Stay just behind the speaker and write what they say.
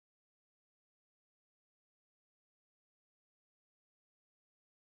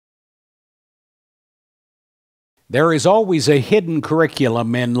There is always a hidden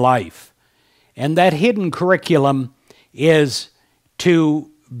curriculum in life, and that hidden curriculum is to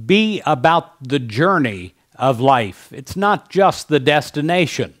be about the journey of life. It's not just the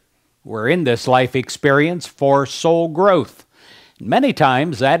destination. We're in this life experience for soul growth. Many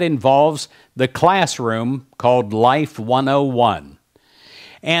times that involves the classroom called Life 101.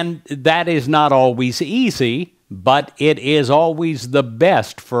 And that is not always easy, but it is always the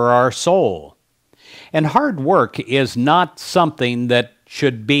best for our soul. And hard work is not something that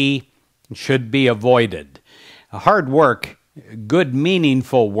should be avoided. Hard work, good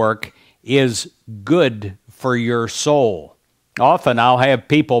meaningful work, is good for your soul. Often I'll have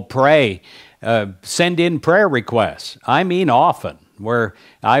people pray, send in prayer requests. I mean often, where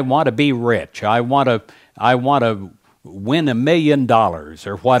I want to be rich, I want to win $1 million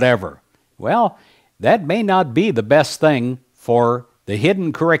or whatever. Well, that may not be the best thing for the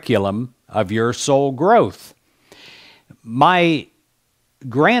hidden curriculum of your soul growth. My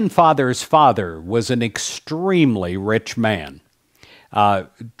grandfather's father was an extremely rich man.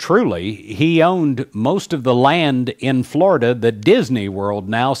 Truly, he owned most of the land in Florida that Disney World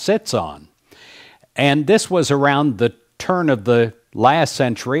now sits on. And this was around the turn of the last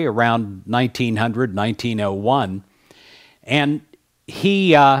century, around 1900, 1901. And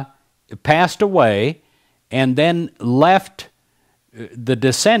he passed away and then left the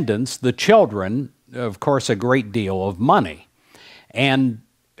descendants, the children, of course, a great deal of money. And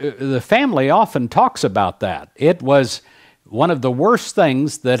the family often talks about that. It was one of the worst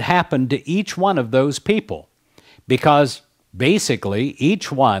things that happened to each one of those people, because basically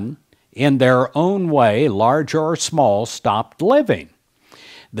each one, in their own way, large or small, stopped living.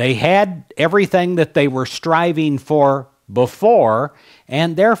 They had everything that they were striving for before,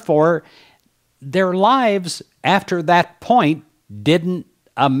 and therefore their lives after that point didn't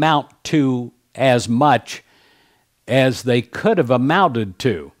amount to as much as they could have amounted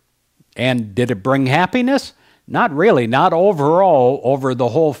to. And did it bring happiness? Not really, not overall over the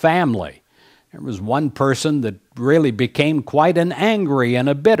whole family. There was one person that really became quite an angry and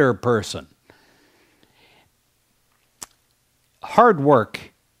a bitter person. Hard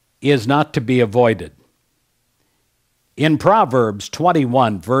work is not to be avoided. In Proverbs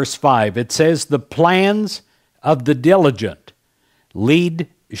 21, verse 5, it says, "The plans of the diligent lead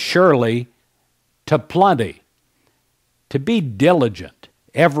surely to plenty." To be diligent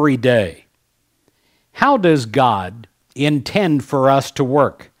every day. How does God intend for us to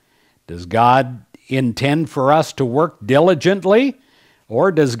work? Does God intend for us to work diligently,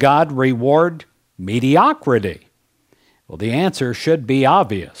 or does God reward mediocrity? Well, the answer should be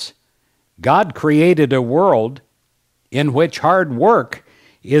obvious. God created a world in which hard work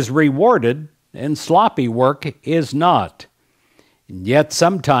is rewarded and sloppy work is not. And yet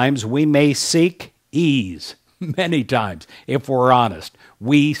sometimes we may seek ease. Many times, if we're honest,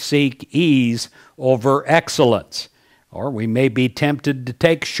 we seek ease over excellence. Or we may be tempted to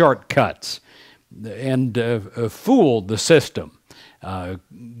take shortcuts and fool the system.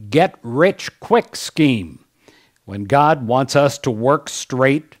 Get rich quick scheme, when God wants us to work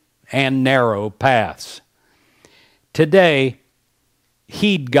straight and narrow paths. Today,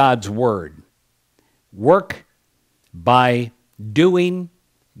 heed God's word. Work by doing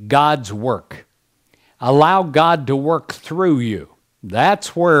God's work. Allow God to work through you.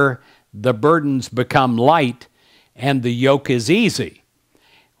 That's where the burdens become light and the yoke is easy.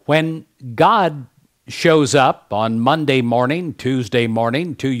 When God shows up on Monday morning, Tuesday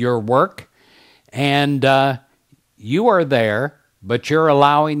morning to your work, and you are there, but you're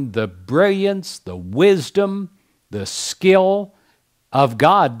allowing the brilliance, the wisdom, the skill of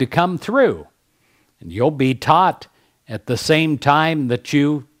God to come through. And you'll be taught at the same time that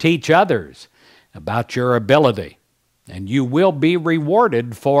you teach others about your ability. And you will be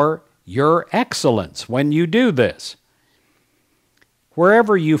rewarded for your excellence when you do this.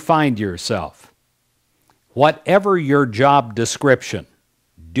 Wherever you find yourself, whatever your job description,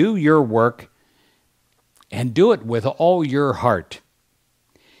 do your work and do it with all your heart.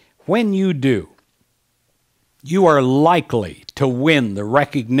 When you do, you are likely to win the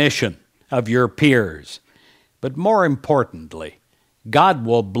recognition of your peers. But more importantly, God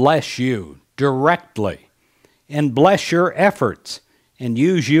will bless you directly and bless your efforts and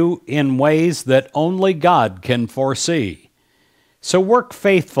use you in ways that only God can foresee. So work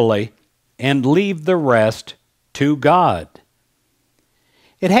faithfully and leave the rest to God.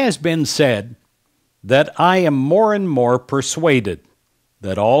 It has been said that I am more and more persuaded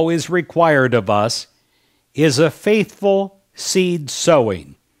that all is required of us is a faithful seed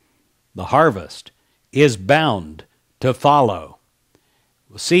sowing. The harvest is bound to follow.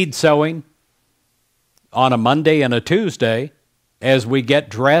 Seed sowing, on a Monday and a Tuesday, as we get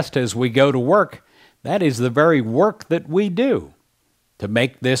dressed, as we go to work, that is the very work that we do to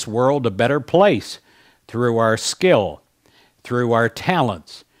make this world a better place through our skill, through our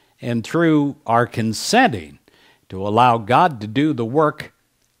talents, and through our consenting to allow God to do the work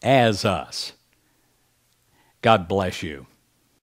as us. God bless you.